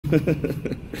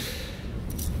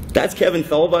That's Kevin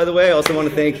Thull, by the way. I also want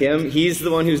to thank him. He's the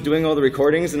one who's doing all the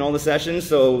recordings and all the sessions,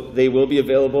 so they will be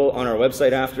available on our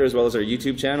website after, as well as our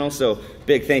YouTube channel. So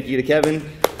big thank you to Kevin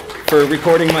for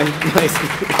recording my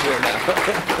speech right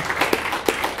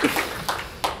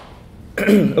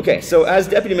now. Okay, so as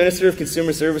Deputy Minister of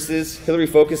Consumer Services, Hillary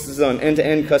focuses on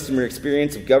end-to-end customer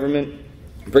experience of government,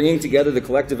 bringing together the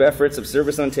collective efforts of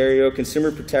Service Ontario,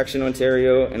 Consumer Protection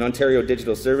Ontario, and Ontario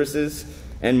Digital Services,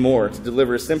 and more to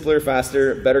deliver simpler,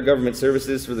 faster, better government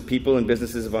services for the people and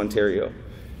businesses of Ontario.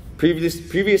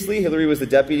 Previously, Hillary was the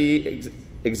Deputy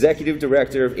Executive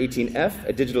Director of 18F,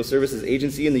 a digital services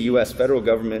agency in the U.S. federal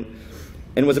government,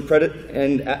 and was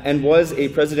a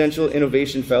Presidential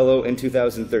Innovation Fellow in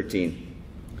 2013.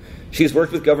 She has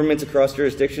worked with governments across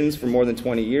jurisdictions for more than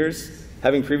 20 years,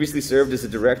 having previously served as a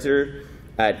director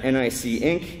at NIC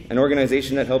Inc., an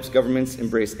organization that helps governments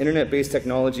embrace internet-based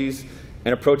technologies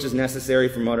and approaches necessary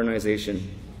for modernization.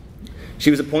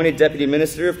 She was appointed Deputy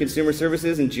Minister of Consumer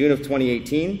Services in June of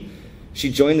 2018. She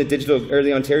joined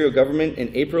the Ontario government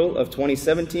in April of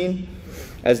 2017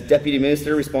 as Deputy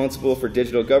Minister responsible for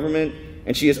digital government,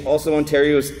 and she is also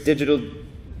Ontario's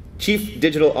Chief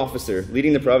Digital Officer,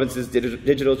 leading the province's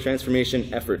digital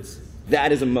transformation efforts.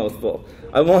 That is a mouthful.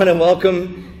 I want to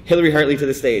welcome Hillary Hartley to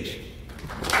the stage.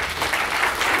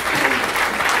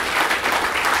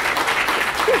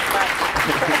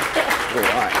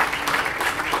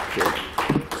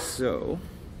 So,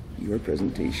 your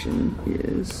presentation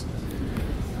is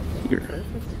here.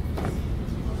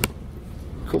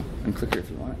 Cool. And click here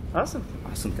if you want it. Awesome.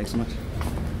 Awesome. Thanks so much.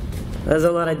 That's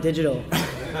a lot of digital.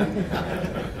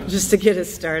 Just to get us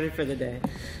started for the day.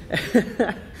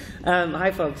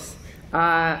 Hi, folks.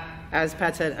 As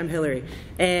Pat said, I'm Hillary.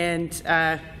 And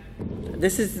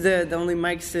this is the only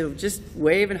mic, so just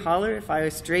wave and holler if I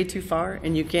stray too far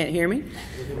and you can't hear me.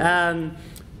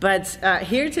 But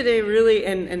here today, really,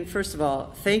 and first of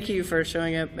all, thank you for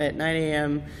showing up at 9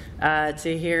 a.m.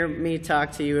 To hear me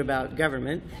talk to you about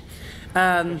government.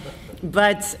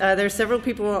 But there's several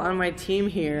people on my team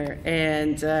here,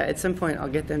 and at some point I'll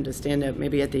get them to stand up,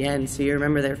 maybe at the end, so you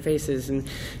remember their faces and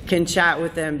can chat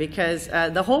with them, because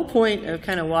the whole point of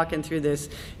kind of walking through this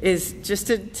is just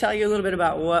to tell you a little bit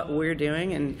about what we're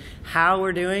doing and how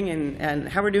we're doing and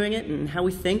how we're doing it and how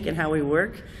we think and how we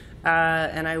work.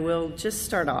 And I will just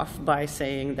start off by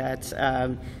saying that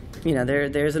you know,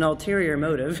 there's an ulterior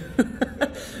motive,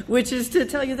 which is to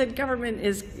tell you that government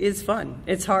is fun.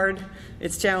 It's hard,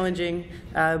 it's challenging,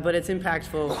 but it's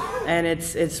impactful, and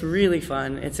it's really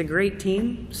fun. It's a great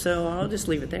team, so I'll just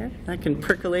leave it there. That can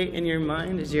percolate in your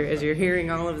mind as you're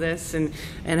hearing all of this, and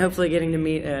hopefully getting to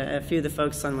meet a few of the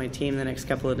folks on my team the next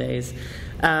couple of days.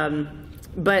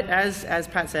 But as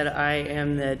Pat said, I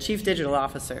am the Chief Digital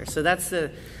Officer, so that's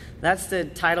the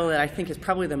title that I think is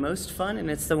probably the most fun, and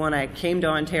it's the one I came to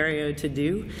Ontario to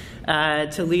do,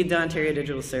 to lead the Ontario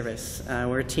Digital Service.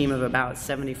 We're a team of about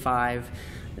 75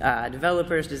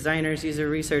 developers, designers, user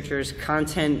researchers,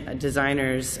 content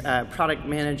designers, product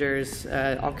managers,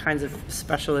 all kinds of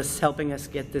specialists helping us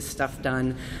get this stuff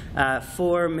done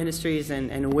for ministries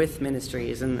and with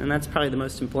ministries. And that's probably the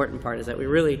most important part, is that we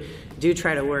really do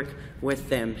try to work with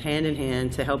them hand in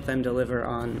hand to help them deliver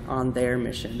on their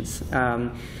missions.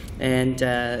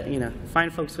 You know,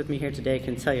 fine folks with me here today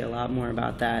can tell you a lot more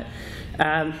about that.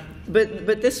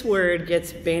 But this word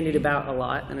gets bandied about a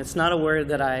lot, and it's not a word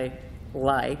that I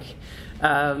like,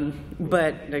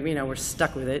 but you know, we're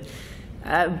stuck with it.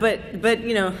 But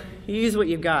you know, you use what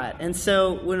you've got. And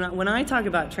so when I talk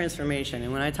about transformation,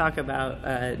 and when I talk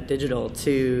about digital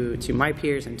to my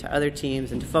peers and to other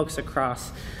teams and to folks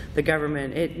across the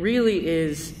government, it really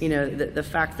is, you know, the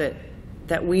fact that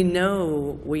we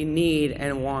know we need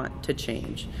and want to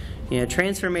change. You know,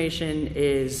 transformation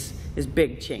is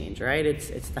big change, right?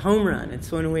 It's the home run.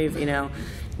 It's when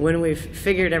we've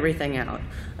figured everything out.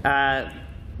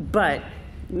 But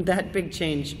that big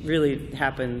change really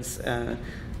happens a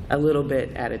little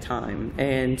bit at a time.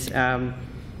 And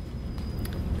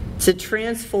to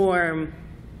transform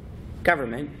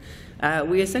government,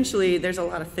 there's a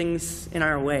lot of things in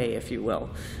our way, if you will.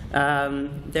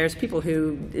 There's people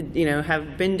who, you know,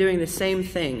 have been doing the same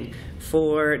thing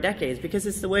for decades because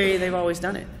it's the way they've always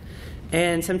done it.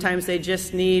 And sometimes they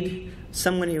just need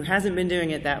someone who hasn't been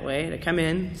doing it that way to come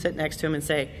in, sit next to them and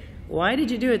say, why did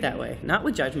you do it that way? Not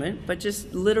with judgment, but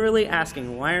just literally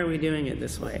asking, why are we doing it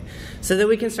this way? So that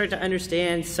we can start to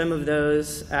understand some of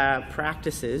those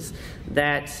practices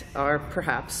that are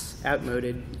perhaps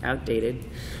outmoded, outdated.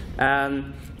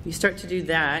 you start to do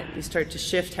that, you start to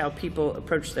shift how people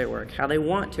approach their work, how they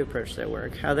want to approach their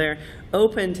work, how they're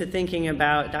open to thinking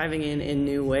about diving in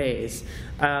new ways.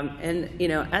 And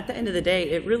at the end of the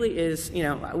day, it really is,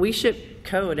 we ship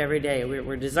code every day.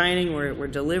 We're designing, we're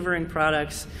delivering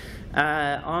products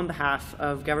on behalf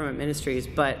of government ministries,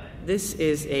 but this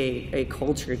is a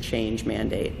culture change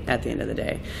mandate at the end of the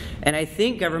day. And I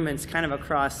think governments kind of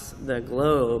across the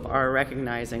globe are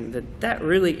recognizing that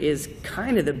really is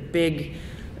kind of the big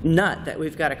nut that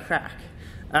we've got to crack.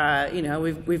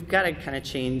 We've got to kind of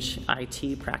change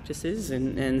IT practices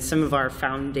and some of our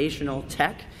foundational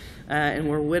tech, and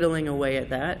we're whittling away at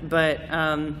that. But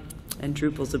and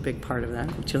Drupal's a big part of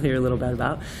that, which you'll hear a little bit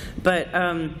about. But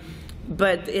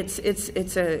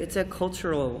it's a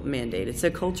cultural mandate. It's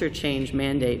a culture change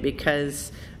mandate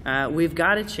because we've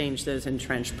got to change those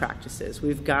entrenched practices.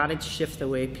 We've got to shift the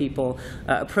way people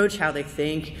approach how they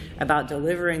think about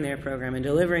delivering their program and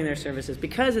delivering their services,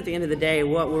 because at the end of the day,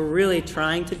 what we're really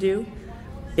trying to do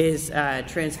is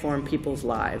transform people's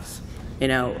lives.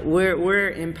 We're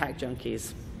impact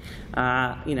junkies.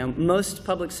 Most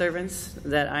public servants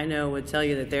that I know would tell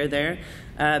you that they're there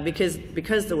because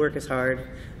the work is hard,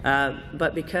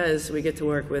 but because we get to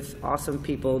work with awesome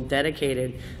people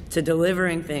dedicated to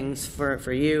delivering things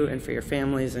for you and for your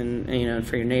families and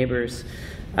for your neighbors.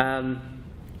 And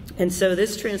so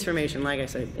this transformation, like I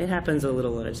said, it happens a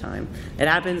little at a time. It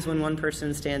happens when one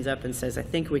person stands up and says, I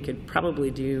think we could probably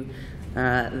do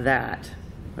that,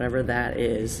 whatever that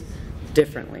is,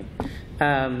 differently.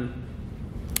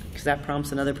 Because that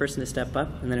prompts another person to step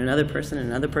up, and then another person,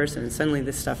 and suddenly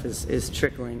this stuff is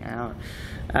trickling out.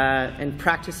 And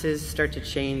practices start to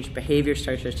change, behavior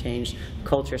starts to change,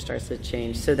 culture starts to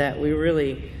change, so that we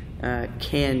really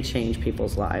can change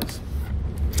people's lives.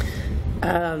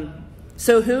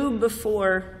 So who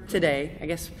before today, I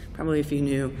guess probably if you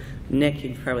knew Nick,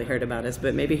 you'd probably heard about us,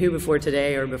 but maybe who before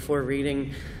today or before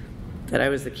reading that I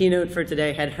was the keynote for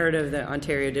today had heard of the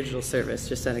Ontario Digital Service,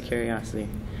 just out of curiosity?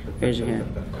 Raise your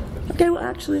hand. Okay, well,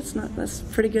 actually, that's a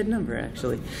pretty good number,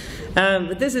 actually.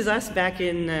 But this is us back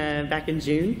in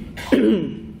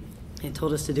June. It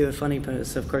told us to do a funny pose,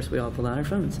 so of course we all pulled out our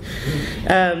phones.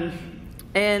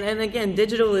 And again,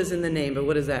 digital is in the name, but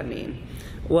what does that mean?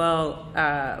 Well,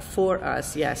 for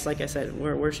us, yes, like I said,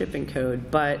 we're shipping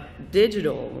code, but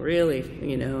digital really,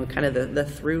 kind of the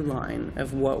through line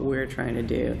of what we're trying to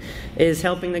do is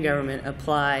helping the government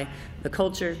apply the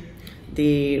culture,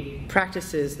 the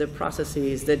practices, the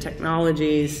processes, the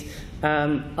technologies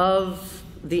of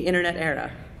the internet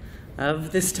era,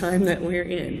 of this time that we're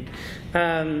in,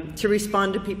 to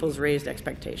respond to people's raised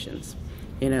expectations.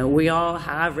 We all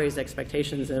have raised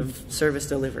expectations of service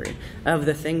delivery, of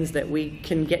the things that we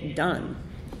can get done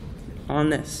on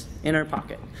this, in our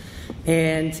pocket.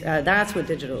 And that's what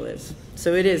digital is.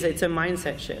 So it's a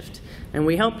mindset shift. And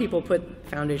we help people put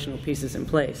foundational pieces in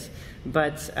place.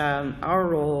 But our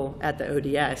role at the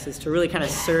ODS is to really kind of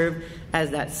serve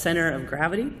as that center of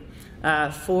gravity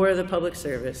for the public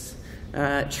service,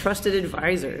 trusted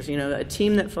advisors, a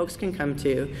team that folks can come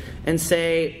to and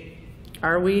say,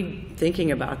 are we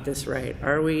thinking about this right?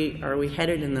 Are we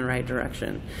headed in the right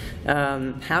direction?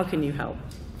 How can you help?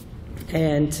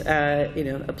 And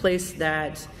a place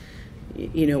that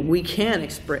we can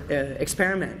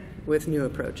experiment with new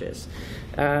approaches.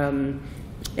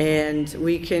 And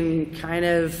we can kind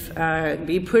of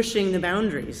be pushing the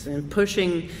boundaries and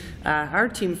pushing our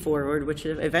team forward, which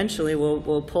eventually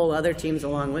will pull other teams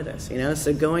along with us.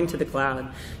 So going to the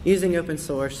cloud, using open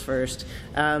source first,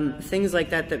 things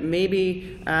like that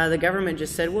maybe the government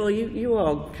just said, well, you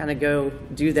all kind of go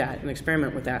do that and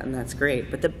experiment with that, and that's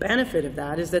great. But the benefit of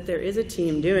that is that there is a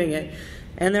team doing it,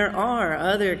 and there are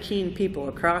other keen people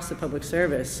across the public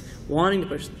service wanting to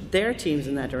push their teams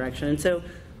in that direction. And so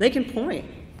they can point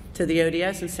to the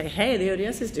ODS and say, hey, the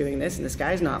ODS is doing this and this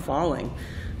guy's not falling.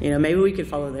 Maybe we could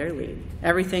follow their lead.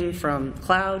 Everything from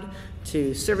cloud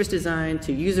to service design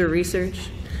to user research,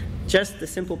 just the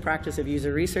simple practice of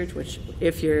user research, which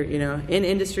if you're in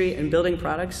industry and building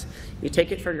products, you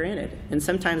take it for granted. And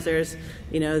sometimes there's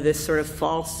this sort of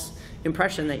false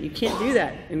impression that you can't do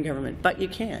that in government, but you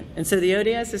can. And so the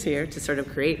ODS is here to sort of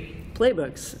create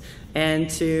playbooks and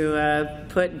to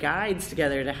put guides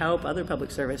together to help other public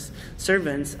service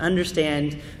servants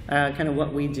understand kind of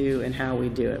what we do and how we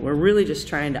do it. We're really just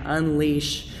trying to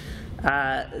unleash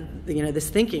this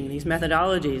thinking, these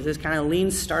methodologies, this kind of lean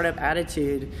startup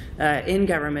attitude in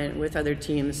government with other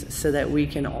teams so that we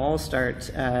can all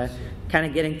start kind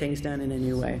of getting things done in a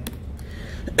new way.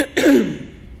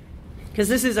 Because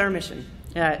this is our mission.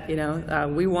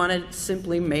 We want to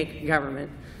simply make government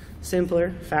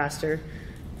simpler, faster,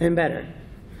 and better.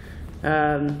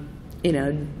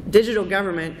 digital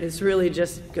government is really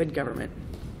just good government.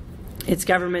 It's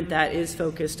government that is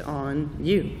focused on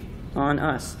you, on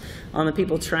us, on the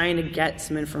people trying to get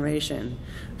some information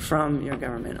from your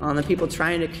government, on the people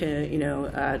trying to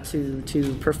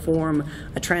to perform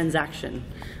a transaction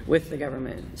with the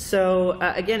government. So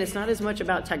again, it's not as much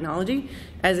about technology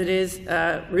as it is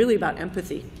really about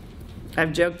empathy.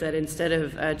 I've joked that instead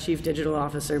of Chief Digital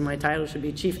Officer, my title should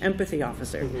be Chief Empathy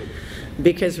Officer,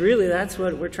 because really that's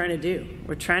what we're trying to do.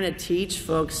 We're trying to teach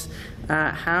folks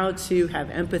how to have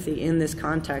empathy in this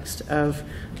context of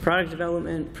product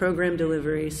development, program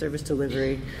delivery, service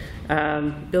delivery,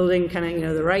 building kind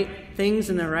of the right things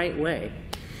in the right way.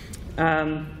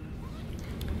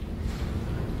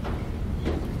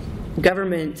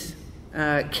 Government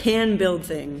can build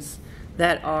things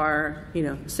that are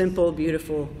simple,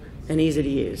 beautiful, and easy to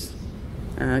use.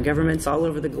 Governments all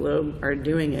over the globe are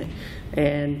doing it,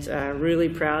 and really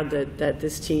proud that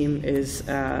this team is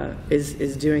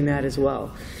doing that as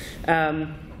well.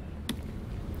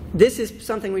 This is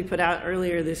something we put out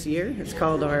earlier this year. It's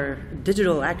called our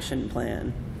Digital Action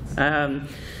Plan.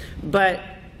 But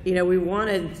we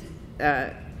wanted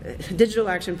Digital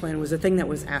Action Plan was a thing that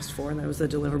was asked for, and that was the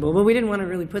deliverable. But we didn't want to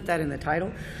really put that in the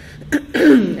title.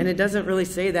 And it doesn't really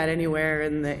say that anywhere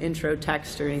in the intro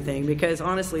text or anything, because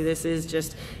honestly, this is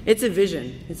just, it's a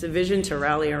vision. It's a vision to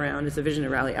rally around. It's a vision to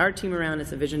rally our team around.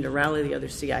 It's a vision to rally the other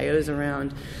CIOs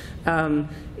around.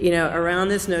 Around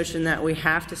this notion that we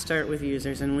have to start with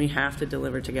users and we have to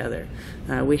deliver together.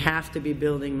 We have to be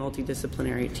building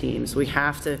multidisciplinary teams. We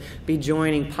have to be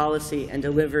joining policy and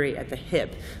delivery at the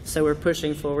hip, so we're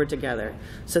pushing forward together,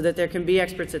 so that there can be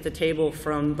experts at the table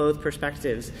from both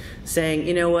perspectives saying,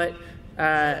 you know what,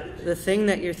 the thing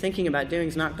that you're thinking about doing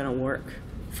is not going to work,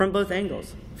 from both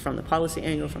angles. From the policy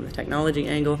angle, from the technology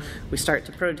angle. We start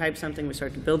to prototype something, we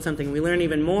start to build something, we learn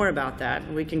even more about that,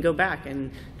 and we can go back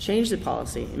and change the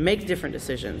policy, make different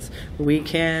decisions. We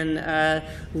can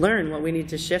learn what we need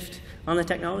to shift on the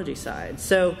technology side.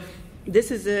 So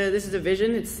this is a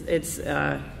vision. It's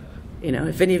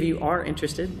if any of you are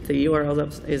interested, the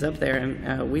URL is up there,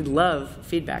 and we'd love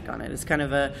feedback on it. It's kind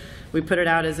of we put it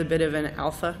out as a bit of an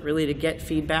alpha, really, to get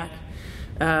feedback.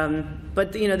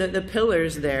 But the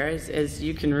pillars there, as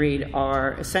you can read,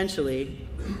 are essentially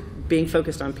being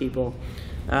focused on people,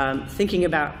 thinking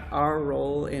about our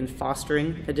role in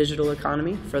fostering a digital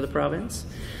economy for the province,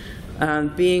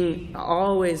 being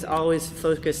always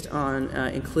focused on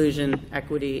inclusion,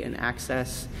 equity, and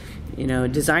access.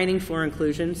 Designing for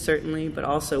inclusion, certainly, but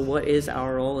also what is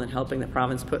our role in helping the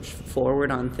province push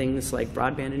forward on things like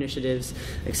broadband initiatives,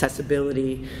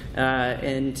 accessibility,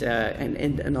 and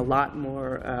a lot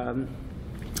more.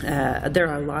 There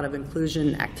are a lot of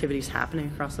inclusion activities happening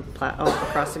across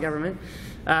the government.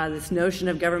 This notion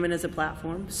of government as a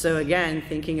platform. So again,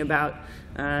 thinking about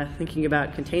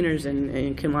containers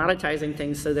and commoditizing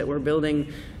things so that we're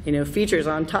building, features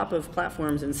on top of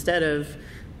platforms instead of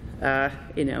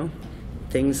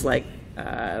things like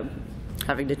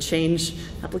having to change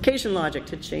application logic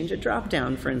to change a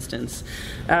drop-down, for instance.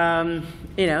 So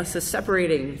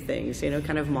separating things,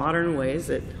 kind of modern ways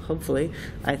that hopefully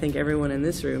I think everyone in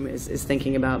this room is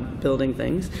thinking about building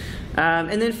things.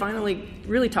 And then finally,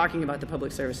 really talking about the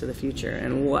public service of the future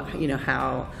and what,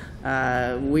 how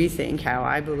how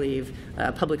I believe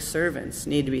public servants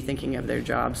need to be thinking of their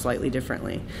jobs slightly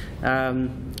differently.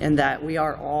 And that we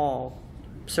are all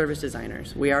service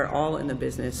designers. We are all in the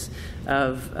business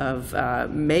of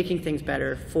making things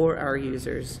better for our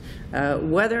users,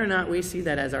 whether or not we see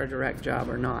that as our direct job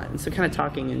or not. And so kind of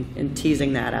talking and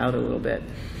teasing that out a little bit.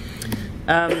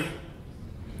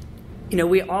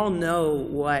 We all know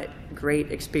what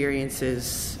great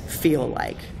experiences feel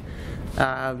like.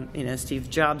 Steve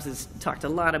Jobs has talked a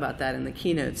lot about that in the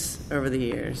keynotes over the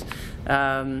years.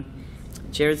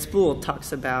 Jared Spool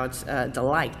talks about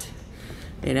delight.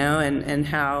 And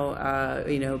how,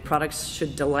 products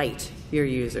should delight your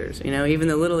users. Even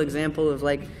the little example of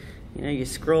you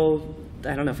scroll,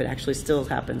 I don't know if it actually still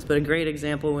happens, but a great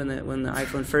example when the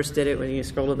iPhone first did it, when you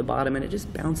scroll to the bottom and it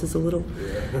just bounces a little.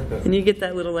 And you get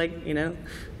that little, that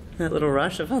little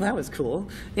rush of, oh, that was cool.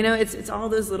 It's all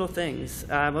those little things.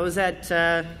 I was at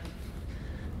a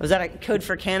Code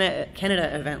for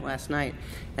Canada event last night,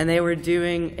 and they were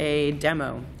doing a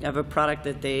demo of a product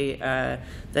that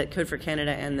that Code for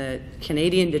Canada and the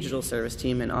Canadian Digital Service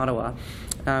team in Ottawa,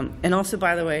 and also,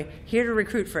 by the way, here to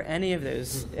recruit for any of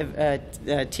those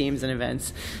teams and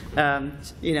events.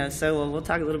 So we'll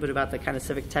talk a little bit about the kind of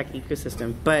civic tech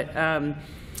ecosystem, but.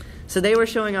 So they were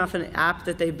showing off an app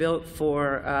that they built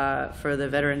for the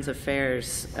Veterans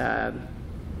Affairs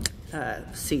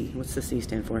C. What's the C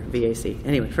stand for? VAC.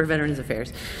 Anyway, for Veterans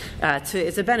Affairs.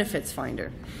 It's a benefits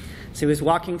finder. So he was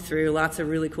walking through lots of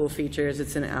really cool features.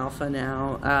 It's in alpha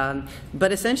now.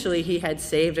 But essentially, he had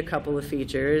saved a couple of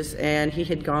features, and he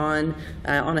had gone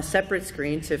on a separate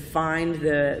screen to find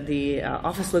the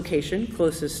office location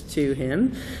closest to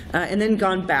him, and then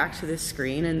gone back to this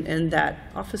screen, and that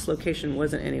office location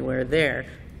wasn't anywhere there.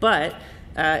 But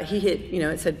he hit,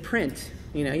 it said print.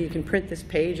 You can print this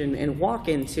page and walk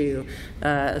into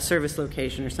a service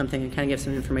location or something and kind of get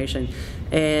some information.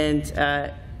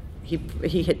 And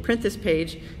he hit print this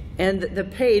page, and the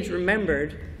page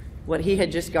remembered what he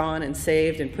had just gone and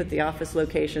saved and put the office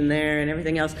location there and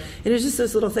everything else. And it was just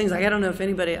those little things. Like, I don't know if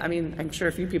anybody, I'm sure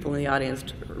a few people in the audience,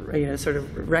 sort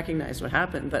of recognized what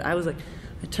happened. But I was like,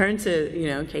 I turned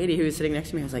to, Katie, who was sitting next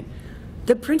to me. I was like,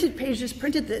 the printed page just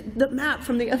printed the map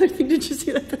from the other thing. Did you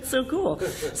see that? That's so cool.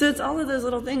 So it's all of those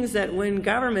little things that when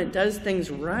government does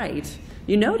things right,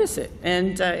 you notice it.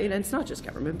 And it's not just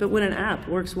government, but when an app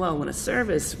works well, when a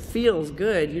service feels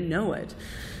good, you know it.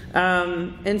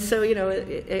 And so,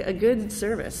 a good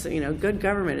service, good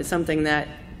government is something that,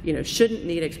 shouldn't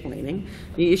need explaining.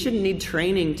 You shouldn't need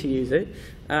training to use it.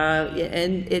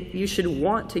 And you should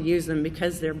want to use them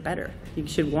because they're better. You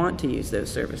should want to use those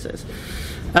services.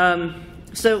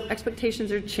 So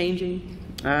expectations are changing.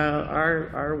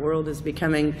 Our world is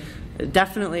becoming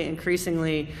definitely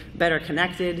increasingly better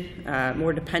connected,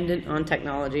 more dependent on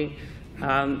technology.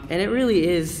 And it really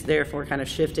is, therefore, kind of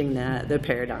shifting the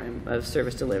paradigm of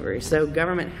service delivery. So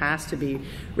government has to be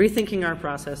rethinking our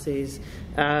processes,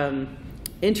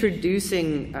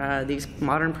 introducing these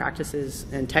modern practices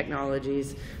and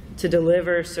technologies to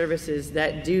deliver services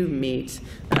that do meet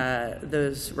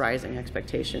those rising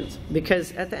expectations.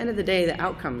 Because at the end of the day, the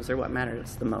outcomes are what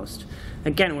matters the most.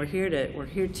 Again, we're here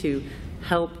to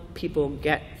help people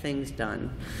get things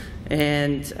done,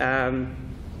 and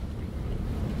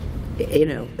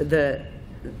the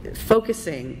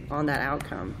focusing on that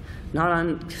outcome, not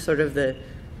on sort of the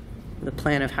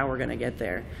plan of how we're going to get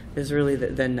there, is really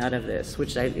the nut of this,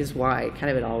 which is why kind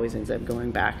of it always ends up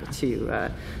going back to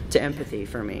empathy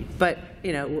for me. But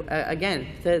again,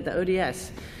 the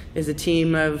ODS is a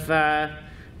team of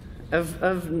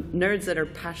nerds that are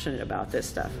passionate about this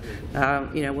stuff.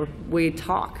 We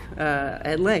talk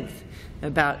at length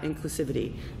about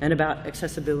inclusivity and about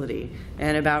accessibility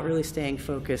and about really staying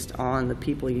focused on the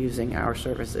people using our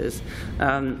services.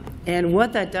 And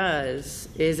what that does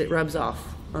is it rubs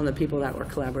off on the people that we're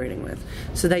collaborating with,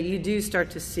 so that you do start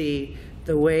to see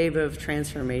the wave of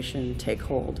transformation take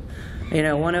hold.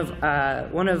 One of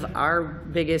our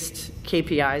biggest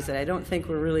KPIs that I don't think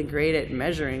we're really great at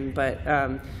measuring, but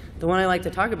the one I like to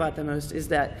talk about the most is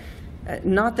that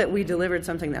not that we delivered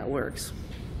something that works.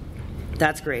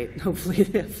 That's great. Hopefully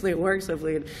it works.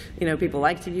 Hopefully, people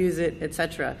like to use it,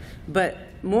 etc. But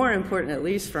more important, at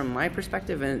least from my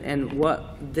perspective, and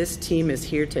what this team is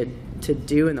here to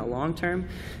do in the long term,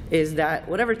 is that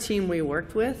whatever team we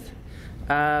worked with,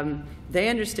 they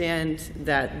understand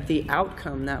that the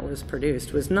outcome that was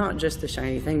produced was not just the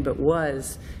shiny thing, but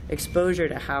was exposure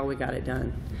to how we got it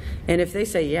done. And if they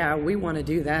say, yeah, we want to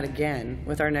do that again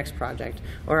with our next project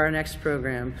or our next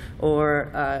program, or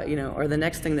or the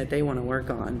next thing that they want to work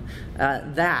on,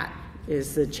 that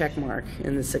is the check mark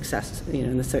in the success,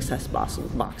 in the success box.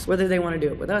 Whether they want to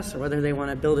do it with us, or whether they want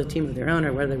to build a team of their own,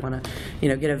 or whether they want to,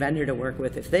 get a vendor to work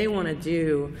with. If they want to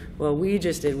do what we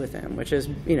just did with them, which is,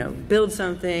 build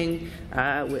something,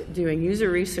 doing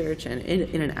user research and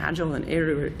in an agile and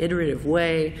iterative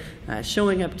way,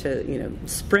 showing up to,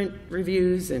 sprint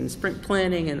reviews and sprint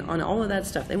planning and on all of that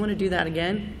stuff. They want to do that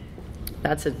again.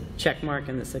 That's a check mark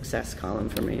in the success column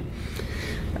for me.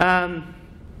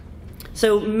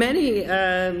 So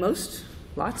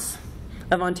lots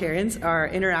of Ontarians are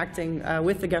interacting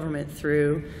with the government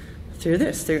through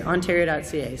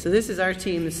Ontario.ca. So this is our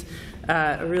team's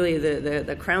really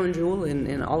the crown jewel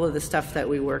in all of the stuff that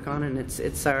we work on, and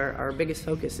it's our biggest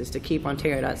focus is to keep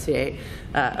Ontario.ca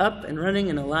up and running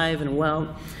and alive and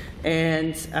well.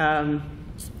 And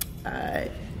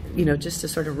just to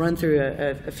sort of run through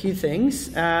a few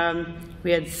things. We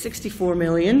had 64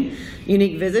 million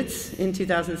unique visits in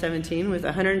 2017 with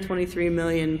 123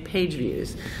 million page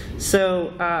views.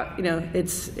 So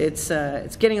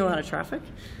it's getting a lot of traffic.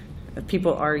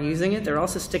 People are using it. They're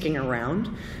also sticking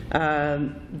around.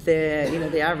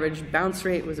 The average bounce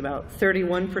rate was about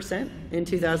 31% in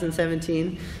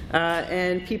 2017,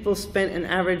 and people spent an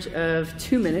average of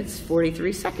 2 minutes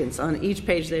 43 seconds on each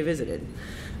page they visited.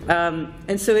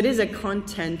 And so it is a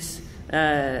content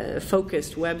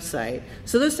focused website.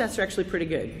 So those stats are actually pretty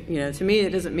good. You know, to me,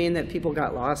 it doesn't mean that people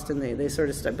got lost and they sort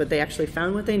of stuck, but they actually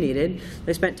found what they needed.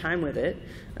 They spent time with it.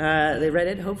 They read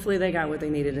it. Hopefully they got what they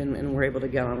needed and were able to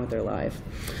get on with their life.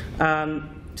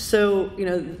 So, you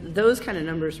know, those kind of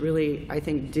numbers really, I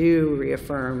think, do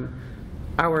reaffirm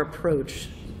our approach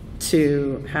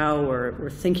to how we're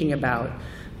thinking about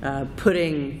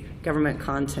putting government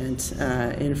content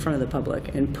in front of the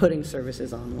public and putting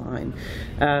services online.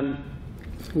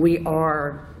 We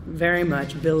are very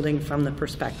much building from the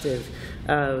perspective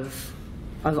of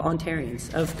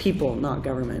Ontarians, of people, not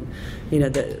government. You know,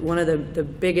 one of the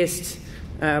biggest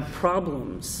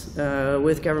problems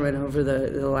with government over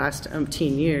the last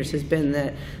umpteen years has been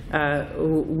that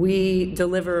we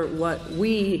deliver what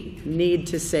we need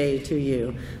to say to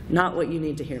you, not what you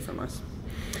need to hear from us.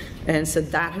 And so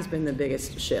that has been the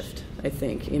biggest shift, I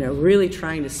think. You know, really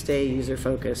trying to stay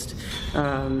user-focused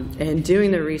and doing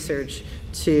the research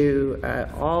to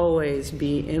always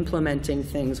be implementing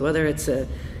things, whether it's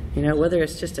whether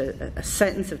it's just a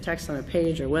sentence of text on a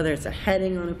page, or whether it's a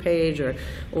heading on a page, or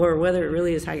whether it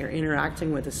really is how you're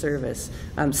interacting with the service.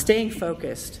 Staying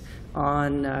focused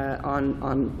on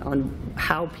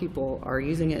how people are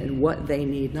using it and what they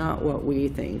need, not what we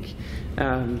think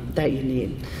that you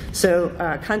need. So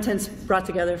content's brought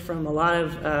together from a lot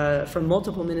of from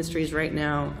multiple ministries right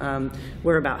now.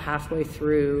 We're about halfway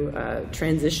through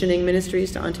transitioning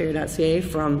ministries to Ontario.ca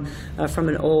from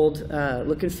an old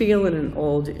look and feel and an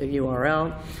old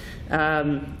URL.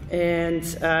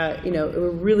 You know, we're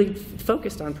really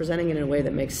focused on presenting it in a way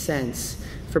that makes sense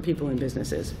for people and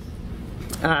businesses.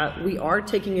 We are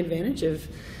taking advantage of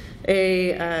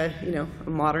a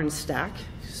modern stack,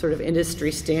 sort of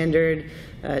industry standard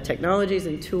technologies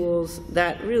and tools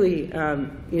that really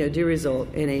do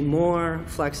result in a more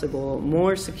flexible,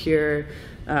 more secure,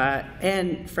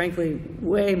 and frankly,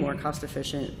 way more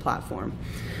cost-efficient platform.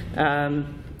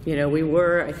 We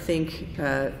were, I think,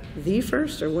 the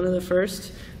first or one of the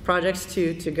first projects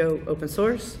to go open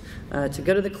source, to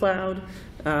go to the cloud.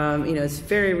 It's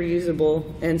very reusable,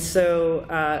 and so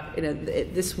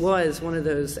this was one of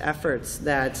those efforts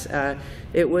that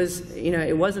it was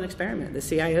an experiment. The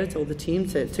CIO told the team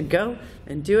to go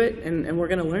and do it, and we're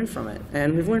going to learn from it,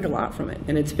 and we've learned a lot from it,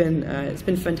 and it's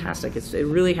been fantastic. It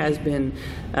really has been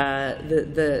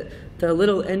the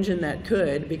little engine that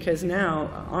could, because now,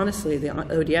 honestly, the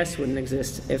ODS wouldn't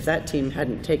exist if that team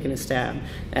hadn't taken a stab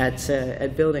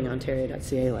at building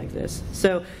Ontario.ca like this.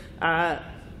 So.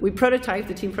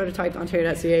 The team prototyped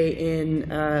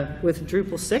Ontario.ca with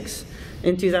Drupal 6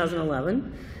 in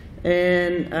 2011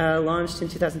 and launched in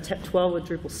 2012 with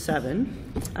Drupal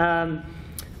 7.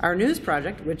 Our news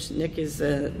project, which Nick is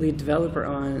the lead developer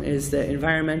on, is the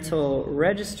Environmental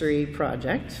Registry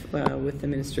project with the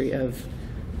Ministry of,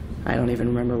 I don't even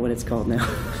remember what it's called now.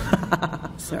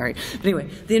 Sorry. But anyway,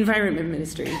 the Environment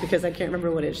Ministry, because I can't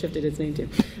remember what it shifted its name to.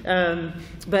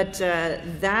 That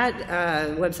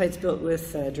website's built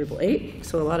with Drupal 8,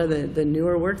 so a lot of the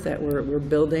newer work that we're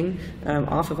building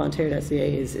off of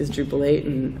Ontario.ca is Drupal 8,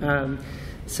 and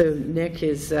so Nick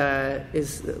is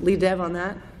lead dev on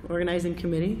that organizing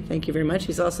committee. Thank you very much.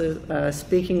 He's also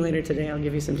speaking later today. I'll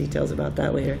give you some details about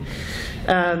that later.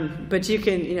 But you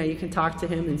can talk to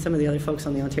him and some of the other folks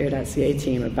on the Ontario.ca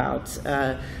team about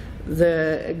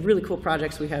the really cool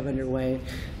projects we have underway.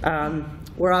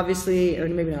 We're obviously, or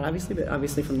maybe not obviously, but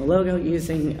obviously from the logo,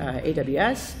 using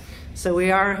AWS. So we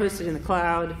are hosted in the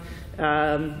cloud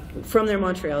from their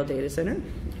Montreal data center.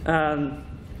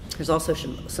 There's also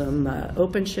some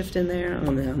OpenShift in there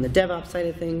on the DevOps side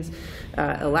of things.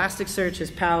 Elasticsearch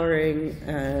is powering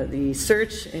the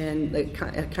search and the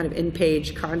kind of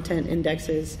in-page content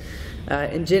indexes.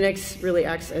 Nginx really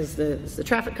acts as the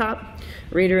traffic cop,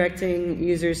 redirecting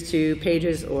users to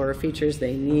pages or features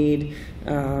they need.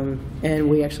 And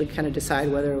we actually kind of decide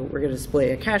whether we're going to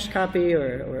display a cached copy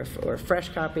or a fresh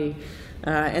copy.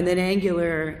 And then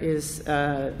Angular is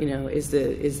the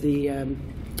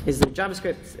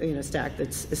JavaScript stack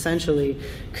that's essentially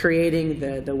creating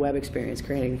the web experience,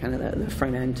 creating kind of the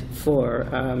front end for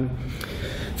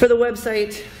the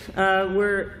website.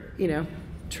 We're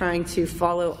trying to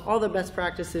follow all the best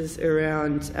practices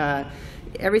around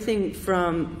everything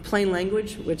from plain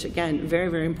language, which again very,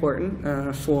 very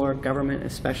important for government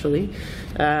especially.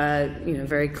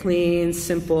 Very clean,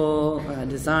 simple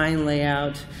design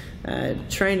layout.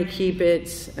 Trying to keep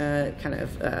it kind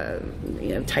of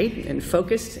tight and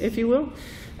focused, if you will.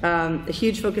 A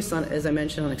huge focus on, as I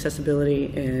mentioned, on accessibility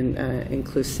and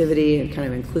inclusivity and kind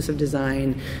of inclusive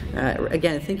design.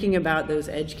 Again, thinking about those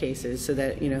edge cases so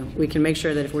that we can make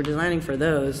sure that if we're designing for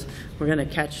those, we're going to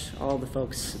catch all the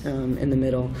folks in the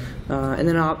middle. And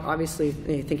then obviously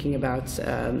thinking about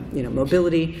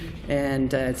mobility,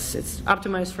 and it's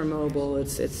optimized for mobile.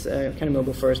 It's kind of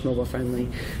mobile first, mobile friendly,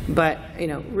 but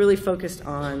really focused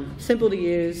on simple to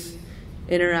use,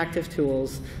 interactive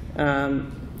tools.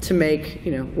 To make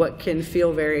what can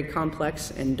feel very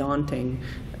complex and daunting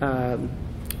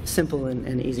simple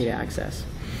and easy to access.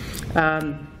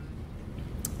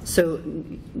 So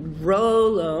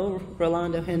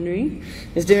Rolando Henry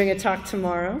is doing a talk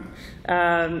tomorrow,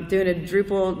 doing a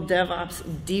Drupal DevOps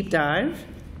deep dive,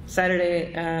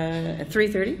 Saturday at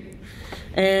 3:30.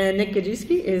 And Nick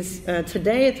Gajewski is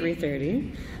today at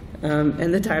 3:30.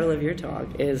 And the title of your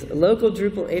talk is Local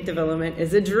Drupal 8 Development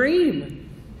is a Dream.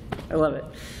 I love it.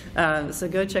 So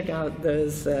go check out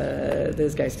those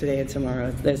guys today and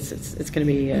tomorrow. It's going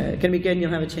to be good, and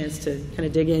you'll have a chance to kind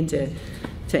of dig into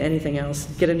anything else,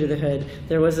 get under the hood.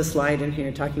 There was a slide in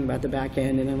here talking about the back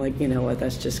end, and I'm like, you know what?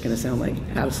 That's just going to sound like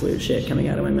absolute shit coming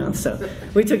out of my mouth. So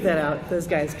we took that out. Those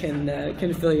guys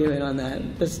can fill you in on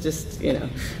that. That's just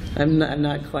I'm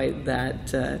not quite that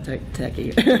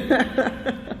techie.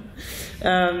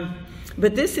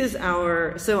 But this is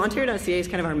so Ontario.ca is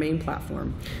kind of our main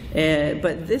platform,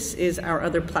 but this is our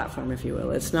other platform, if you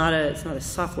will. It's not a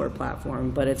software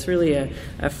platform, but it's really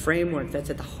a framework that's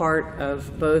at the heart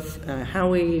of both how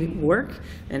we work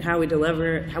and how we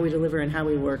deliver and how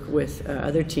we work with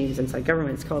other teams inside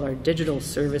government. It's called our Digital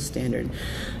Service Standard.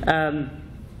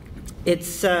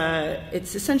 It's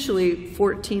essentially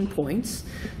 14 points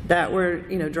that were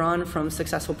drawn from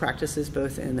successful practices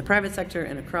both in the private sector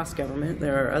and across government.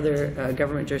 There are other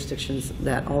government jurisdictions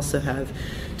that also have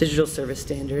digital service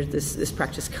standards. This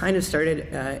practice kind of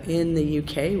started in the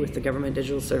UK with the government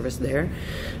digital service there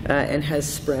and has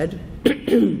spread.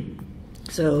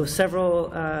 So several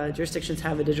jurisdictions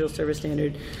have a digital service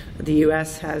standard. The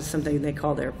U.S. has something they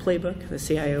call their playbook, the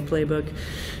CIO playbook.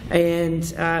 And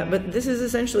but this is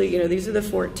essentially, these are the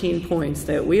 14 points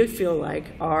that we feel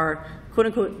like are, quote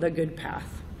unquote, the good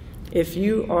path. If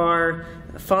you are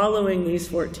following these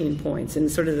 14 points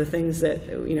and sort of the things that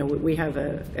we have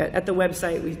at the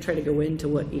website, we try to go into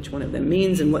what each one of them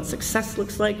means and what success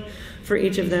looks like for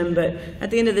each of them. But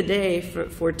at the end of the day,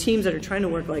 for teams that are trying to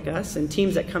work like us and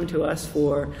teams that come to us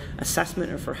for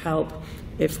assessment or for help,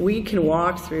 if we can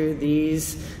walk through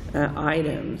these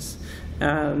items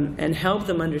and help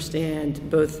them understand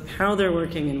both how they're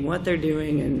working and what they're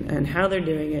doing and how they're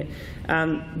doing it,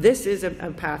 this is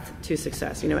a path to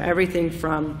success. Everything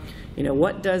from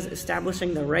what does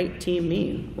establishing the right team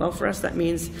mean? Well, for us, that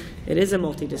means it is a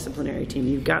multidisciplinary team.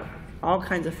 You've got all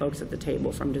kinds of folks at the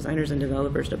table, from designers and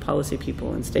developers to policy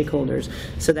people and stakeholders,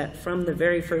 so that from the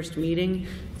very first meeting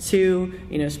to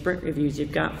sprint reviews,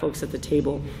 you've got folks at the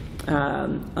table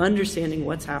understanding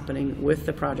what's happening with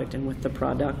the project and with the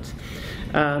product.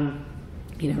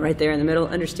 Right there in the middle,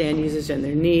 understand users and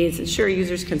their needs. And sure,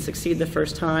 users can succeed the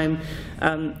first time.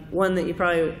 One that you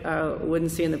probably wouldn't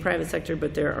see in the private sector,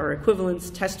 but there are equivalents.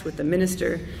 Test with the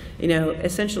minister,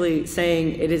 essentially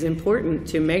saying it is important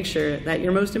to make sure that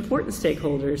your most important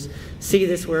stakeholders see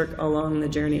this work along the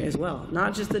journey as well,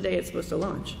 not just the day it's supposed to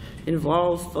launch.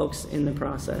 Involve folks in the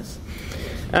process.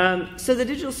 So the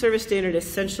Digital Service Standard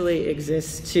essentially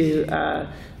exists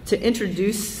to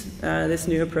introduce this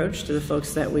new approach to the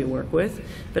folks that we work with.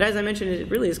 But as I mentioned, it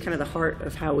really is kind of the heart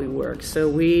of how we work. So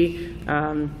we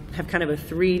have kind of a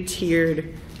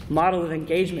 3-tiered model of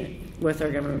engagement with our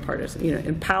government partners.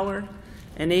 Empower,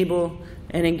 enable,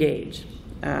 and engage.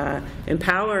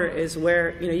 Empower is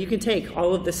where you can take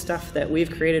all of the stuff that we've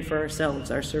created for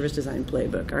ourselves, our service design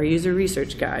playbook, our user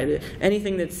research guide,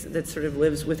 anything that sort of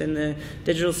lives within the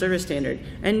Digital Service Standard,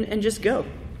 and just go.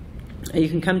 You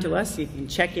can come to us, you can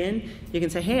check in, you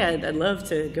can say, hey, I'd love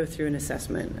to go through an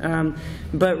assessment.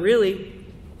 But really,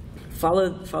 follow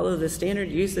the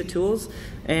standard, use the tools,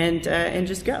 and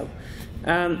just go.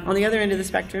 On the other end of the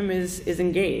spectrum is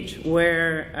engage,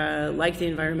 where, like the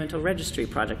environmental registry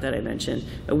project that I mentioned,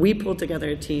 we pulled together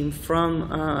a team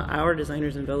from our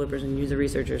designers and developers and user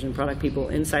researchers and product people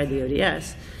inside the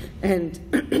ODS, and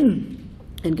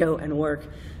go and work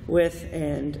with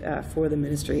and for the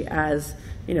ministry as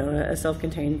a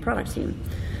self-contained product team.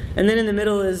 And then in the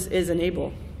middle is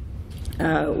enable,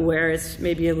 where it's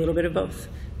maybe a little bit of both.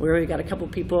 where we got a couple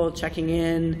people checking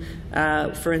in,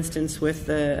 for instance, with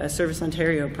a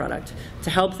ServiceOntario product to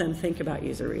help them think about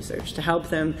user research, to help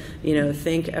them,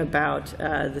 think about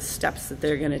the steps that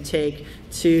they're going to take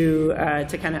to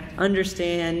kind of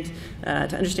understand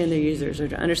their users, or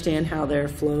to understand how their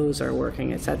flows are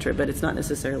working, et cetera. But it's not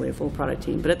necessarily a full product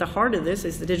team. But at the heart of this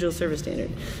is the digital service standard,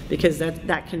 because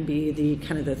that can be the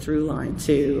kind of the through line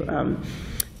to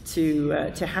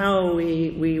how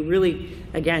we really,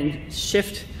 again,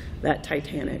 shift that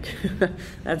Titanic.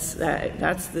 that's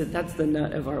the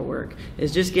nut of our work,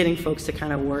 is just getting folks to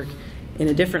kind of work in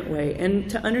a different way and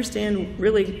to understand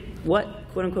really what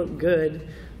quote unquote good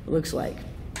looks like.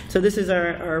 So this is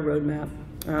our roadmap.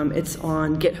 It's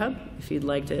on GitHub if you'd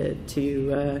like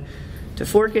to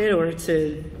fork it or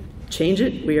to change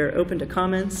it. We are open to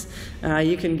comments.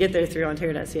 You can get there through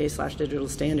ontario.ca/digital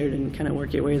standard and kind of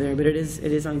work your way there, but it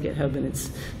is on GitHub, and it's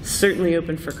certainly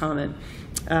open for comment.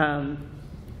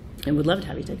 And would love to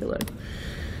have you take a look.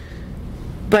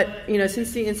 But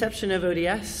since the inception of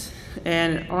ODS,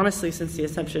 and honestly since the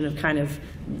inception of kind of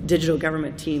digital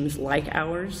government teams like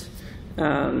ours,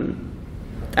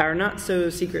 our not so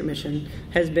secret mission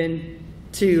has been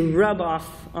to rub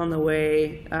off on the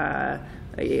way,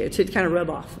 to kind of rub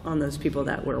off on those people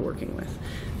that we're working with.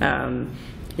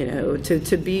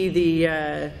 To be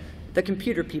the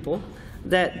computer people,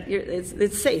 that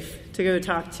it's safe to go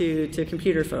talk to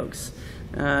computer folks.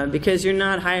 Because you're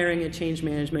not hiring a change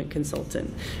management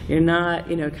consultant. You're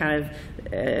not,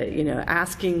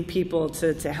 asking people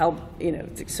to help,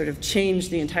 to sort of change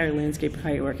the entire landscape of how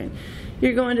you're working.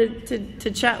 You're going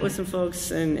to chat with some folks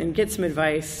and get some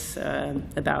advice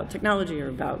about technology, or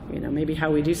about, maybe how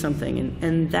we do something,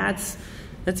 and that's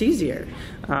easier.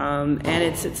 And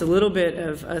it's a little bit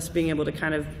of us being able to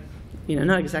kind of,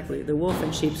 not exactly, the wolf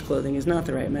in sheep's clothing is not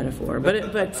the right metaphor, but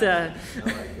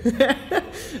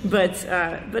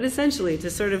essentially to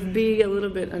sort of be a little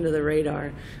bit under the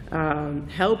radar,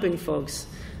 helping folks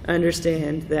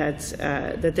understand that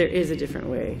there is a different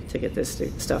way to get this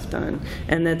stuff done,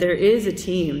 and that there is a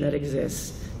team that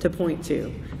exists to point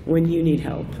to when you need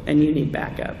help and you need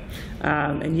backup,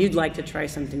 and you'd like to try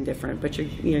something different, but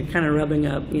you're kind of rubbing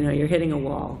up, you're hitting a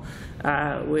wall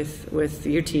with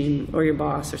your team or your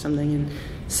boss or something, and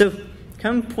so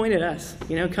come point at us,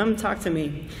 come talk to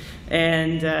me,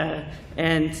 and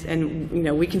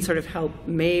we can sort of help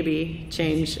maybe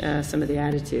change some of the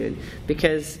attitude,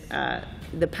 because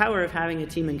the power of having a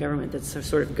team in government that's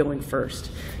sort of going first,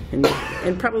 and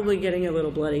probably getting a little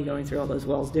bloody going through all those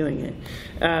walls doing it.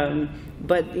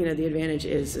 But the advantage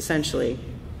is essentially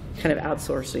kind of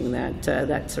outsourcing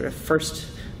that sort of first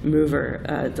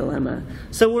mover dilemma.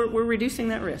 So we're reducing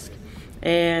that risk,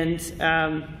 and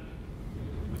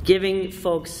giving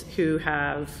folks who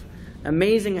have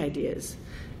amazing ideas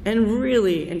and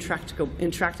really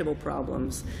intractable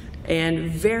problems and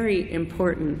very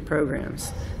important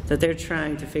programs that they're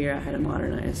trying to figure out how to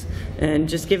modernize, and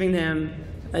just giving them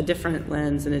a different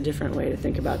lens and a different way to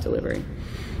think about delivery.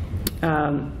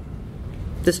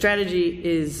 The strategy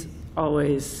is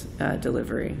always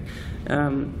delivery.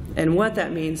 And what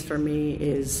that means for me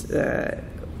is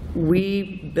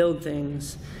we build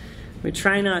things. We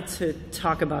try not to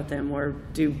talk about them or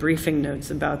do briefing notes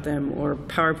about them or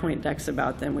PowerPoint decks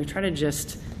about them. We try to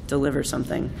just deliver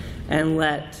something and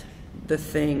let the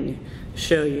thing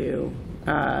show you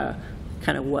kind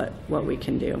of what we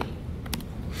can do.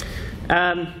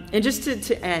 And just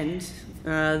to end,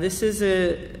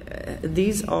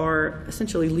 these are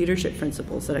essentially leadership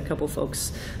principles that a couple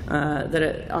folks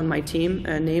on my team,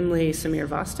 namely Samir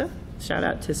Vasta. Shout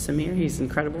out to Samir, he's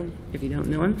incredible if you don't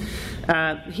know him.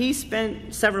 He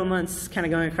spent several months kind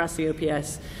of going across the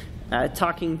OPS,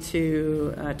 talking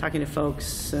to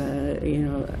folks,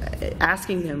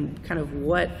 asking them kind of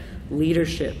what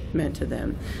leadership meant to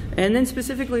them, and then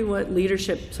specifically what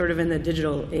leadership sort of in the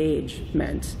digital age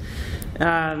meant.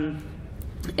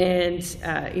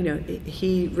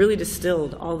 He really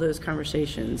distilled all those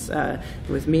conversations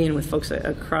with me and with folks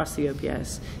across the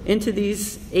OPS into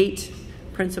these 8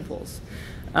 principles.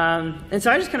 And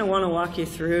so I just kind of want to walk you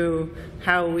through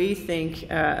how we think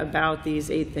about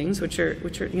these 8 things, which are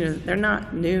they're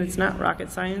not new. It's not rocket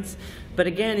science. But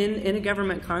again, in a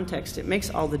government context, it makes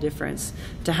all the difference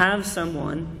to have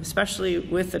someone, especially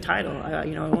with the title. I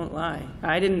won't lie.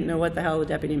 I didn't know what the hell the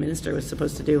deputy minister was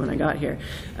supposed to do when I got here.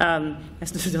 I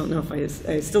still don't know if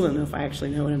I actually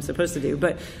know what I'm supposed to do.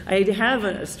 But I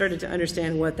have started to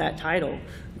understand what that title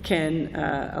can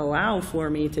allow for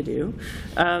me to do,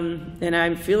 and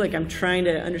I feel like I'm trying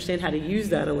to understand how to use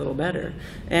that a little better.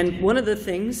 And one of the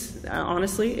things,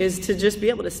 honestly, is to just be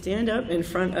able to stand up in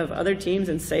front of other teams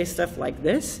and say stuff like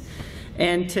this,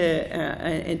 and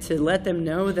to let them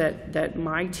know that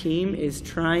my team is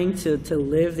trying to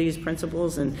live these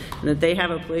principles, and that they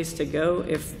have a place to go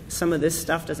if some of this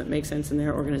stuff doesn't make sense in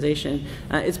their organization.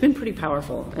 It's been pretty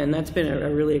powerful, and that's been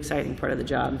a really exciting part of the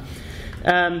job.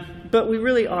 But we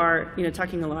really are,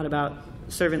 talking a lot about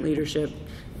servant leadership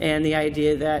and the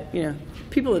idea that,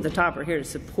 people at the top are here to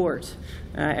support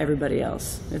everybody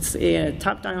else. It's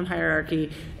top-down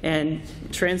hierarchy, and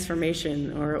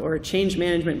transformation or change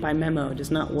management by memo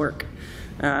does not work.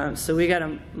 So we got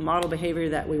to model behavior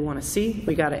that we want to see.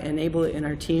 We got to enable it in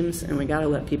our teams, and we got to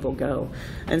let people go.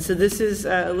 And so this is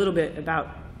a little bit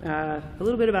about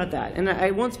that. And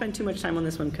I won't spend too much time on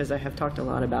this one because I have talked a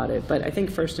lot about it. But I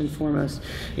think first and foremost,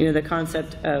 the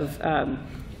concept of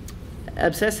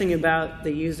obsessing about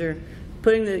the user,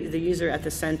 putting the user at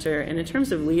the center. And in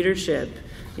terms of leadership,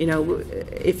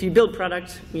 if you build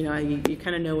product, you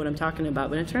kind of know what I'm talking about.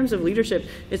 But in terms of leadership,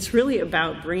 it's really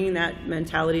about bringing that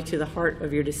mentality to the heart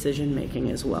of your decision making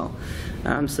as well,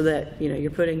 so that you're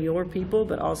putting your people,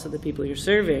 but also the people you're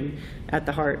serving, at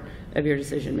the heart of your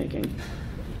decision making.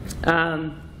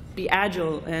 Be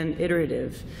agile and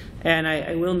iterative, and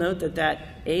I will note that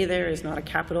A there is not a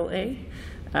capital A.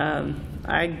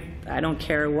 I don't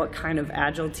care what kind of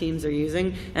agile teams are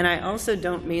using, and I also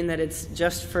don't mean that it's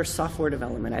just for software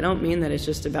development. I don't mean that it's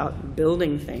just about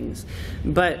building things,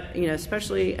 but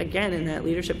especially again in that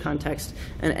leadership context,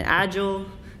 an agile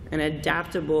and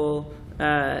adaptable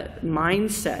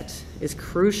mindset is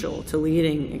crucial to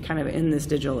leading kind of in this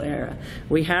digital era.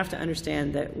 We have to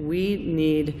understand that we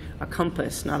need a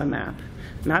compass, not a map.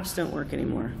 Maps don't work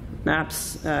anymore.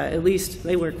 Maps, at least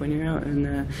they work when you're out,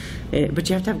 but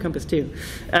you have to have a compass too.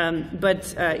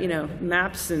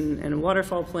 Maps and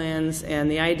waterfall plans, and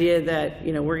the idea that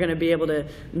we're going to be able to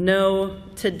know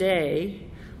today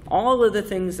all of the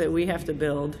things that we have to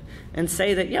build and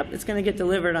say that, yep, it's going to get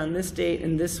delivered on this date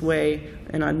in this way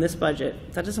and on this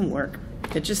budget. That doesn't work.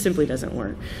 It just simply doesn't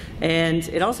work. And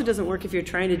it also doesn't work if you're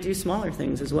trying to do smaller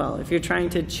things as well. If you're trying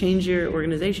to change your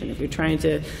organization, if you're trying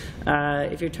to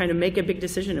make a big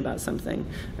decision about something,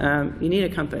 you need a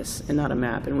compass and not a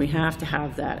map. And we have to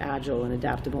have that agile and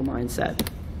adaptable mindset.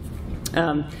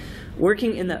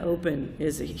 Working in the open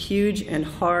is a huge and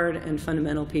hard and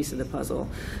fundamental piece of the puzzle,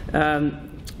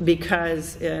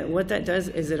 because what that does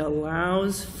is it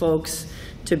allows folks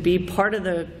to be part of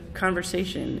the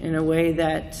conversation in a way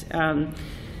that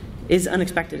is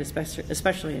unexpected,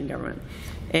 especially in government.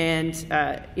 And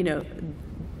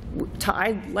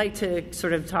I'd like to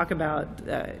sort of talk about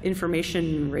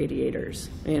information radiators,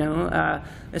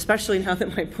 especially now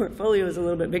that my portfolio is a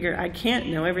little bit bigger. I can't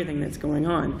know everything that's going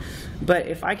on, but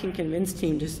if I can convince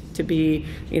teams to be,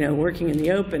 working in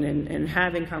the open and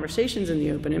having conversations in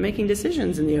the open and making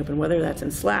decisions in the open, whether that's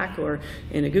in Slack or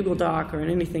in a Google Doc or in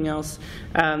anything else,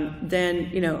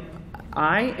 then,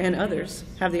 I and others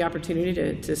have the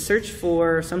opportunity to search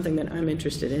for something that I'm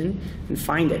interested in and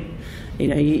find it.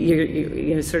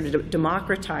 You're sort of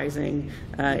democratizing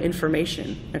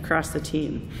information across the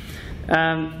team.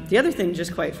 The other thing,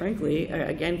 just quite frankly,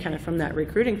 again, kind of from that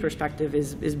recruiting perspective,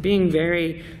 is being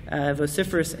very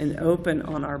vociferous and open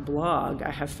on our blog.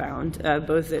 I have found,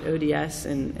 both at ODS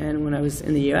and when I was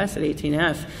in the US at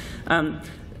 18F.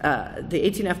 The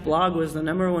 18F blog was the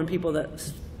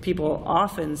 #1 people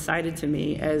often cited to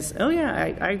me as, oh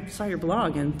yeah, I saw your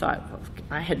blog and thought,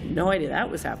 I had no idea that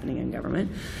was happening in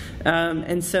government.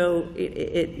 And so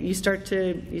you start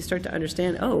to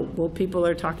understand, oh, well, people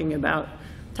are talking about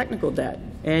technical debt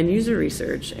and user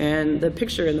research, and the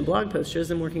picture in the blog post shows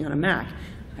them working on a Mac.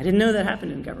 I didn't know that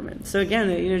happened in government. So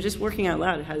again, just working out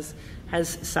loud has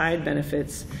side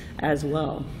benefits as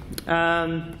well.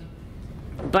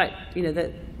 But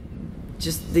that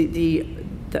just the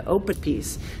open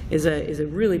piece is a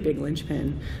really big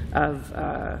linchpin of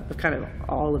kind of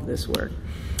all of this work.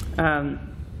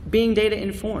 Being data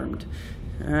informed,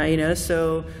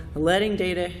 so letting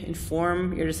data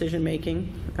inform your decision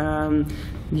making,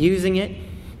 using it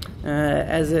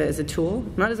as a tool,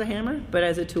 not as a hammer, but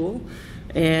as a tool,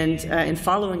 and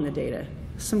following the data.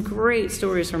 Some great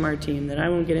stories from our team that I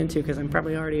won't get into because I'm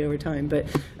probably already over time, but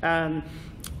from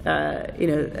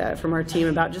our team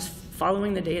about just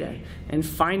following the data and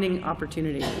finding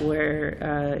opportunity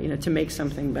where, to make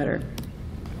something better.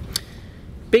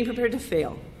 Being prepared to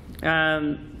fail.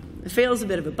 Fail is a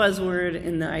bit of a buzzword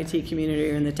in the IT community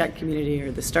or in the tech community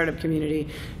or the startup community,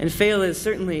 and fail is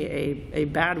certainly a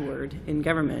bad word in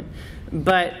government.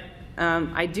 But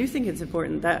I do think it's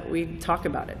important that we talk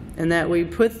about it and that we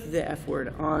put the F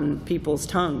word on people's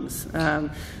tongues,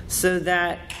 so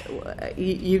that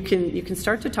you can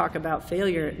start to talk about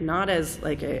failure not as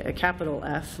like a capital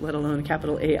F, let alone a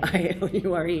capital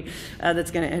A-I-L-U-R-E,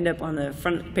 that's going to end up on the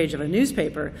front page of a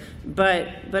newspaper, but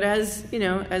as, you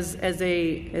know, as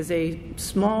a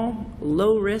small,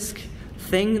 low risk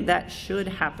thing that should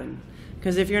happen.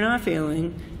 Because if you're not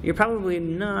failing, you're probably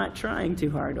not trying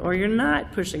too hard, or you're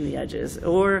not pushing the edges,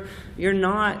 or you're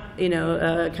not, you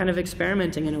know, kind of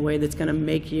experimenting in a way that's going to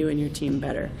make you and your team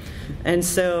better. And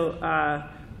so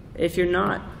if you're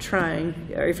not trying,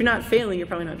 or if you're not failing, you're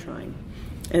probably not trying.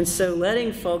 And so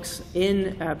letting folks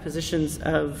in positions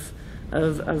of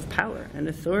power and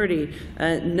authority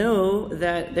know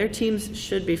that their teams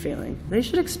should be failing. They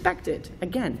should expect it.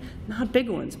 Again, not big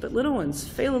ones, but little ones.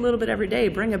 Fail a little bit every day.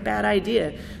 Bring a bad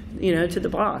idea, you know, to the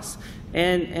boss,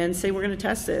 and say, we're going to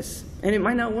test this, and it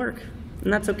might not work,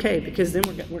 and that's okay, because then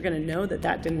we're going to know that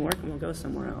didn't work, and we'll go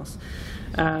somewhere else.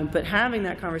 But having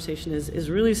that conversation is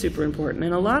really super important,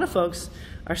 and a lot of folks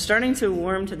are starting to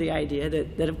warm to the idea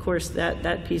that of course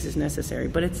that piece is necessary,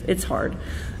 but it's hard.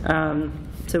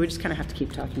 So we just kind of have to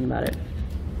keep talking about it.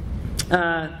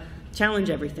 Challenge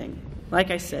everything.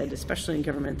 Like I said, especially in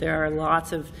government, there are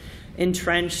lots of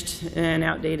entrenched and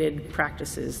outdated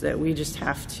practices that we just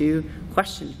have to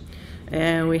question.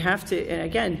 And we have to, and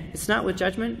again, it's not with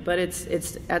judgment, but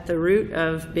it's at the root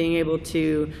of being able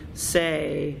to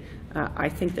say, I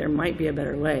think there might be a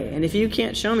better way. And if you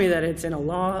can't show me that it's in a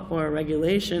law or a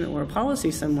regulation or a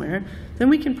policy somewhere, then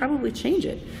we can probably change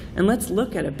it. And let's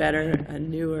look at a better, a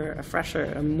newer, a fresher,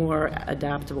 a more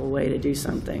adaptable way to do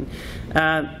something.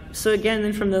 So again,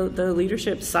 then from the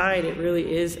leadership side, it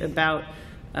really is about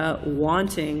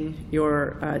wanting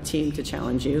your team to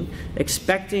challenge you,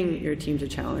 expecting your team to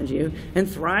challenge you, and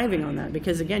thriving on that,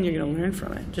 because again, you're going to learn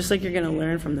from it. Just like you're going to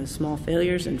learn from the small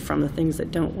failures and from the things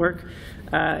that don't work,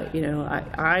 you know,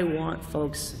 I want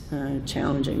folks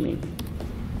challenging me.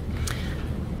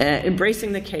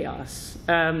 Embracing the chaos.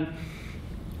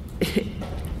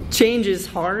 Change is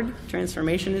hard.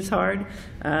 Transformation is hard.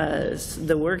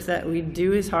 The work that we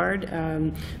do is hard.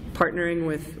 Partnering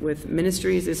with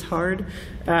ministries is hard.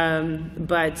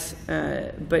 But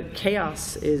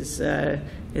chaos is a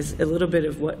little bit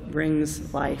of what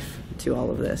brings life to all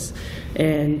of this,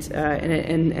 and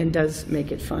does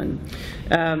make it fun.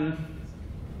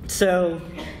 So,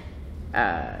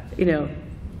 you know,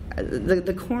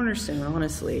 the cornerstone,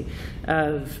 honestly,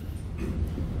 of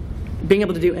being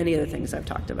able to do any of the things I've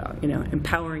talked about, you know,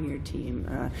 empowering your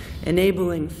team,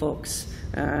 enabling folks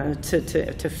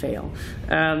to fail.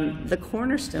 The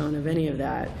cornerstone of any of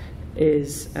that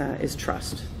is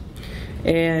trust,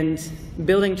 and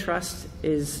building trust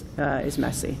is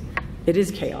messy. It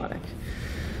is chaotic.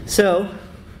 So,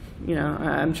 you know,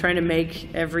 I'm trying to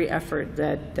make every effort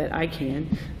that I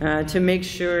can to make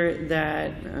sure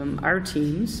that our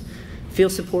teams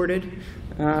feel supported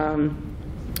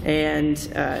and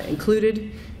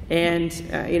included, and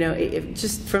you know,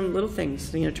 just from little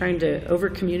things, you know, trying to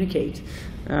over-communicate,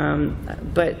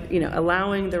 but you know,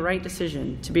 allowing the right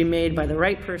decision to be made by the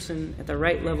right person at the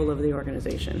right level of the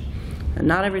organization. And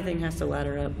not everything has to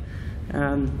ladder up.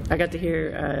 I got to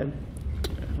hear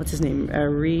what's his name?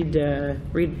 Reed.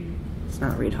 It's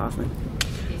not Reed Hoffman.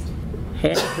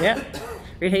 Yeah,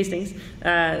 Reed Hastings,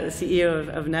 the CEO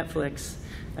of Netflix,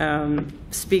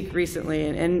 speak recently,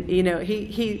 and you know,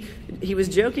 he was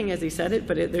joking as he said it,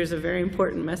 but there's a very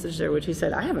important message there, which he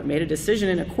said, "I haven't made a decision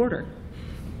in a quarter."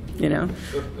 You know,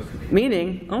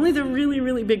 meaning only the really,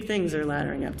 really big things are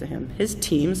laddering up to him. His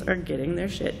teams are getting their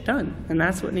shit done, and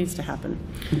that's what needs to happen.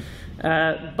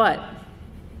 But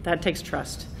that takes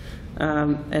trust.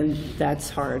 And that's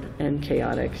hard and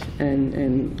chaotic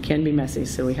and can be messy,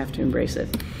 so we have to embrace it.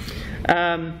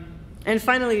 And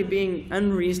finally, being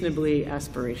unreasonably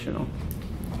aspirational.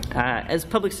 As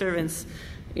public servants,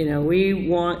 you know, we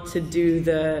want to do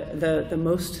the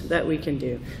most that we can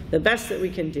do, the best that we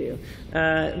can do,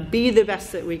 be the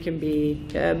best that we can be,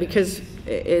 because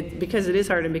it is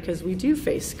hard and because we do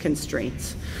face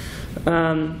constraints.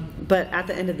 But at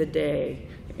the end of the day,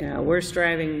 we're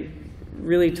striving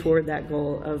really toward that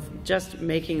goal of just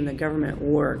making the government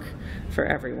work for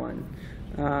everyone,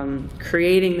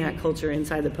 creating that culture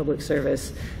inside the public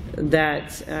service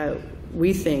that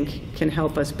we think can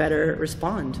help us better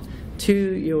respond to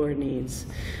your needs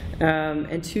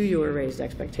and to your raised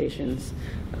expectations.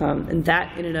 And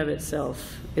that in and of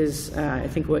itself is, I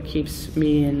think, what keeps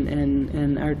me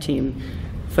and our team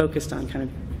focused on kind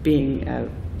of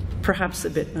being perhaps a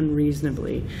bit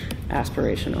unreasonably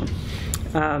aspirational.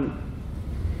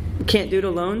 Can't do it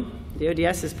alone. The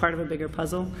ODS is part of a bigger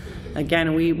puzzle.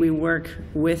 Again, we work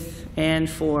with and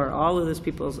for all of those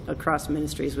people across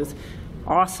ministries with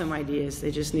awesome ideas.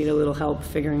 They just need a little help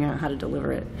figuring out how to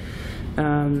deliver it.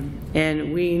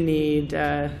 And we need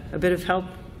a bit of help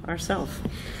ourselves.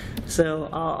 So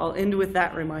I'll end with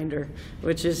that reminder,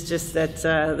 which is just that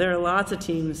there are lots of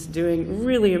teams doing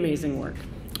really amazing work.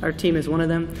 Our team is one of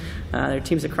them. There are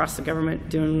teams across the government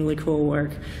doing really cool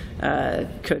work.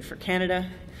 Code for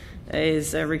Canada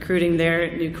is recruiting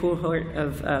their new cohort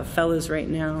of fellows right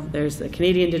now. There's the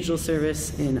Canadian Digital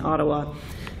Service in Ottawa.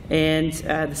 And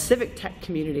the civic tech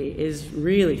community is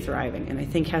really thriving, and I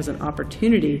think has an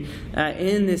opportunity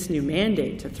in this new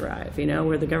mandate to thrive.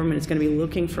 Where the government is going to be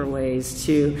looking for ways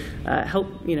to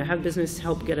help, have business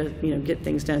help get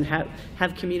things done,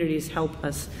 have communities help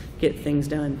us get things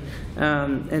done.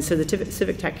 And so the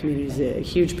civic tech community is a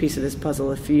huge piece of this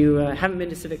puzzle. If you haven't been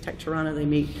to Civic Tech Toronto, they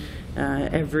meet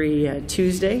every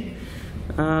Tuesday.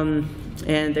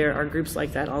 And there are groups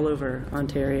like that all over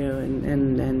Ontario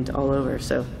and all over,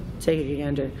 so take a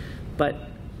gander. But,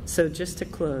 so just to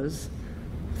close,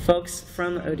 folks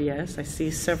from ODS, I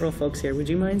see several folks here. Would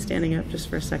you mind standing up just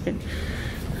for a second?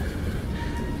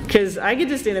 Because I get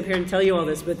to stand up here and tell you all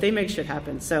this, but they make shit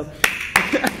happen, so.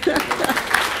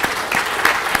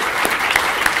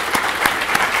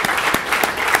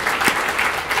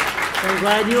 I'm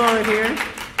glad you all are here.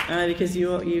 Because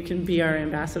you can be our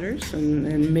ambassadors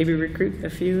and maybe recruit a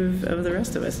few of the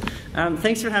rest of us.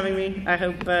 Thanks for having me. I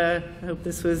hope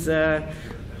this was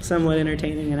somewhat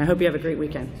entertaining, and I hope you have a great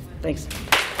weekend. Thanks.